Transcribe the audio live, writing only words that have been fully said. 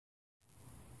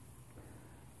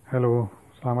Hello,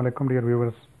 Assalamu alaikum dear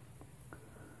viewers.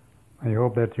 I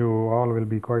hope that you all will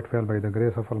be quite well by the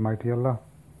grace of Almighty Allah.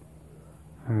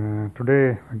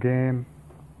 Today again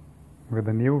with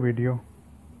a new video,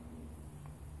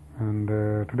 and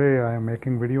today I am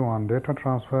making video on data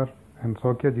transfer in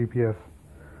Sokkia GPS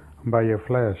by a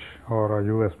flash or a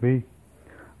USB.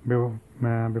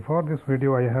 Before this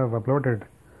video I have uploaded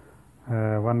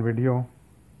one video,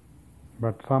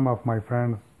 but some of my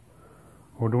friends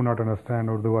who do not understand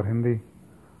Urdu or Hindi,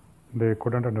 they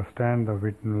couldn't understand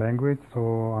the language, so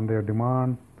on their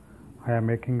demand I am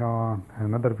making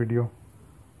another video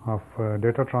of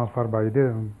data transfer by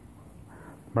them,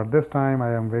 but this time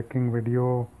I am making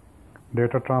video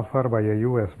data transfer by a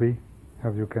USB.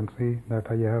 As you can see that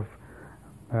I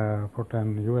have put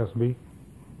an USB,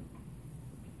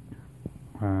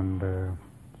 and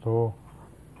so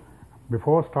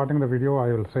before starting the video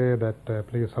I will say that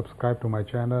please subscribe to my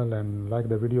channel and like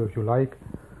the video if you like,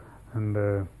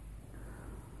 and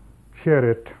share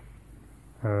it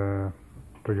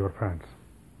to your friends.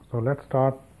 So let's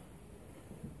start.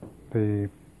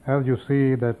 As you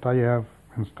see that I have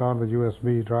installed the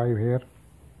USB drive here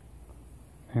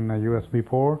in a USB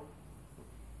port,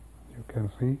 you can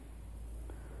see.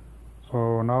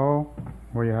 So now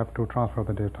we have to transfer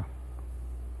the data.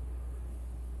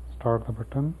 Start the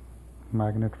button,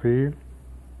 magnet field.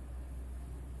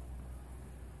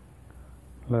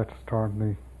 Let's start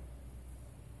the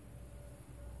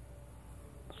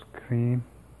screen.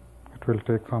 It will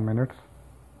take some minutes.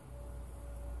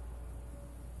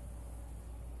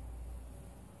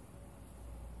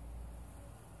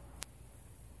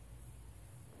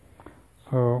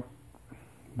 So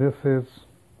this is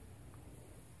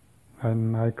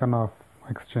an icon of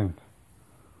exchange.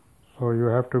 So you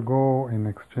have to go in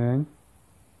exchange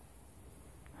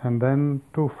and then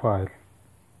to file.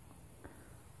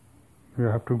 You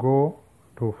have to go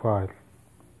to file.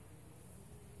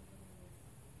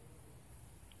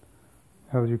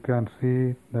 As you can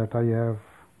see that I have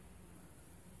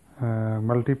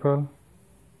multiple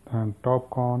and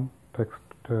TopCon text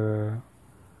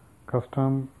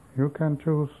custom. You can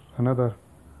choose another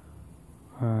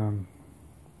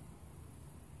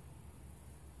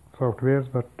softwares,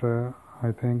 but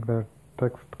I think that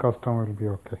text custom will be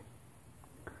okay.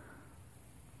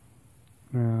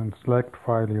 And select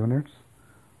file units,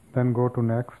 then go to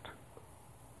next,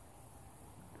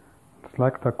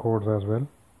 select the codes as well,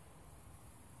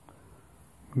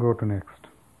 go to next,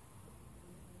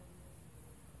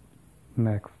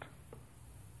 next.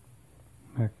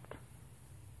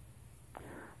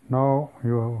 Now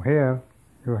you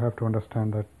have to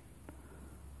understand that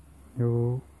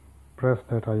you press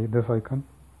this icon,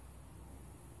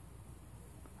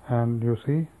 and you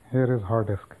see here is hard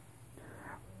disk.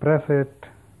 Press it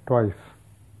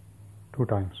two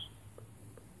times.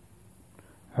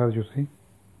 As you see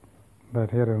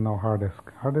that here is now hard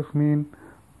disk. Hard disk means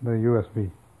the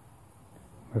USB,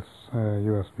 this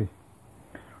USB.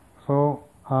 So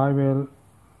I will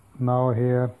now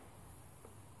here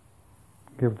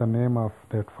give the name of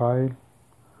that file,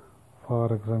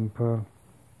 for example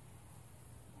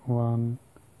 1,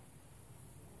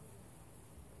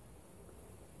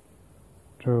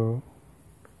 2,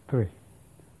 3.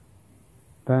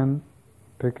 Then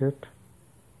take it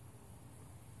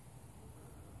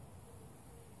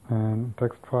and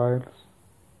text files.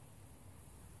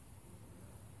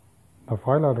 The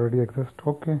file already exists.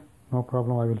 Okay, no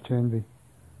problem. I will change the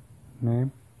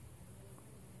name.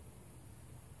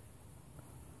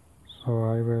 So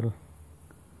I will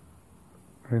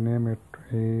rename it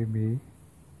A, B,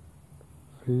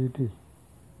 C, D.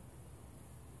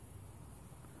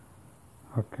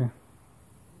 Okay.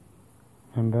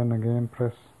 And then again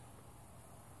press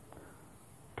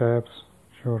tabs,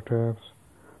 show tabs.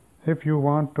 If you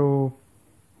want to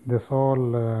this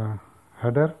all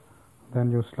header,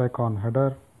 then you select on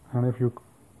header, and if you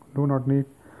do not need,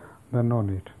 then no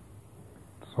need.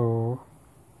 So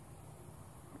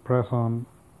press on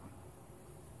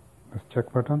this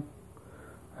check button.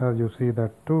 As you see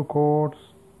that 2 codes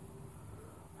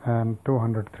and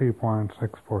 203 points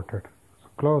exported. So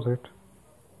close it.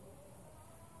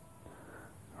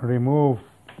 Remove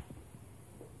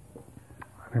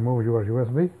your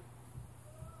USB.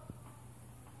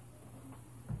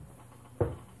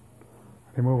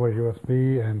 Remove your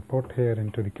USB and put here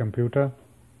into the computer.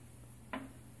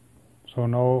 So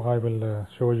now I will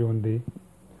show you in the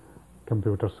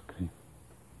computer screen.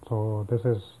 So this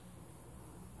is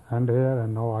end here,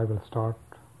 and now I will start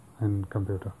in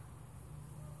computer.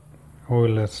 We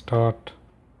will start.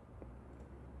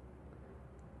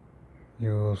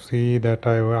 You see that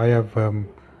I have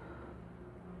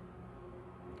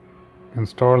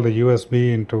install the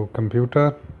USB into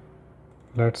computer.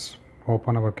 Let's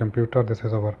open our computer. This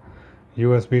is our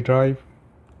USB drive,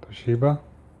 Toshiba,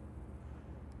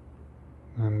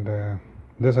 and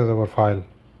this is our file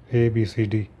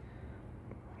ABCD.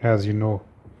 As you know,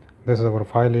 this is our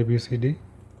file ABCD,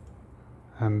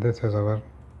 and this is our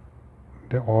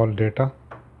all data,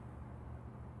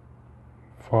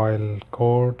 file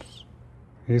codes,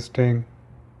 easting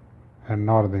and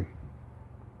northing.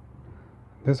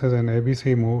 This is an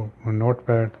ABC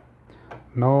notepad.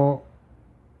 Now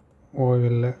we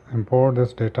will import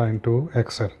this data into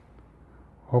Excel.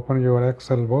 Open your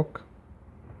Excel book.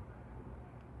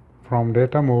 From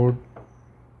data mode,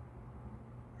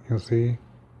 you see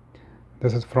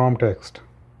this is from text.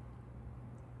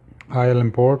 I'll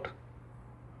import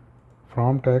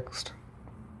from text,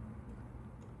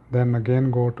 then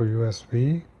again go to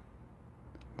USB.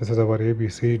 This is our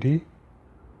ABCD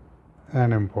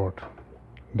and import.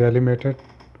 Delimited,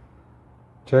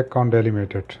 check on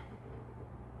delimited,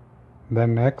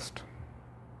 then next,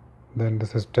 then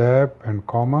this is tab and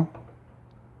comma,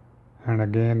 and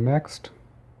again next.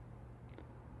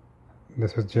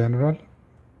 This is general,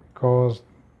 because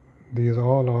these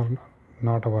all are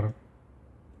not our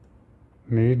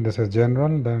need. This is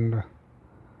general, then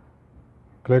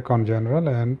click on general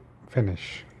and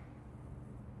finish,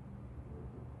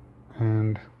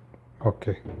 and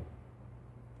OK.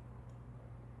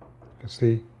 You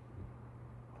see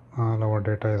all our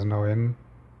data is now in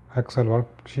Excel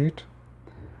worksheet,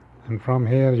 and from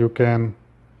here you can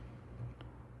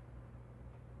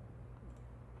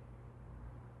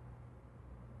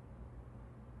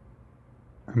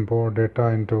import data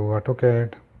into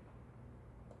AutoCAD.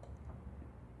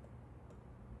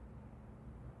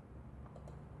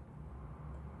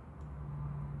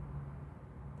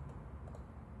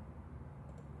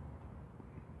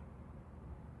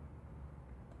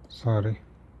 Sorry,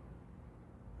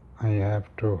 I have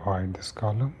to hide this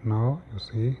column. Now you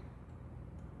see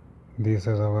this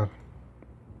is our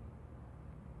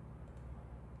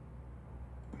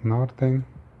northing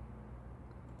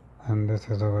and this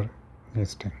is our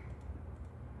easting.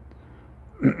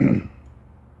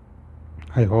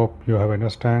 I hope you have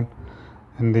understand.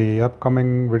 In the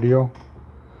upcoming video,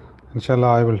 inshallah,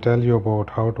 I will tell you about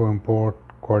how to import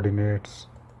coordinates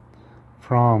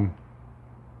from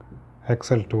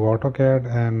Excel to AutoCAD,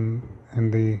 and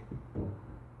in the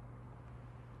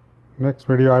next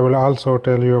video I will also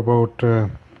tell you about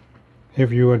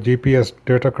if your GPS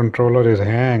data controller is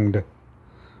hanged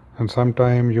and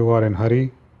sometime you are in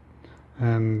hurry,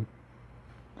 and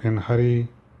in hurry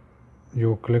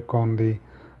you click on the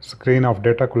screen of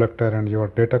data collector and your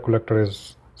data collector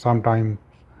is sometime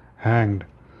hanged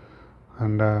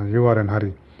and you are in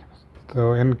hurry.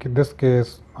 So in this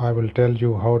case I will tell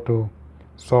you how to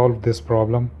solve this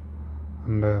problem,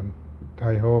 and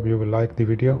I hope you will like the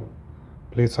video.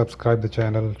 Please subscribe the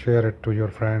channel, share it to your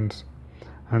friends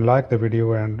and like the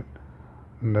video, and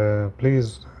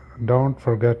please don't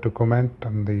forget to comment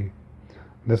on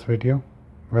this video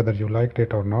whether you liked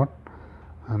it or not,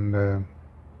 and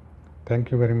thank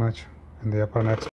you very much. In the upper next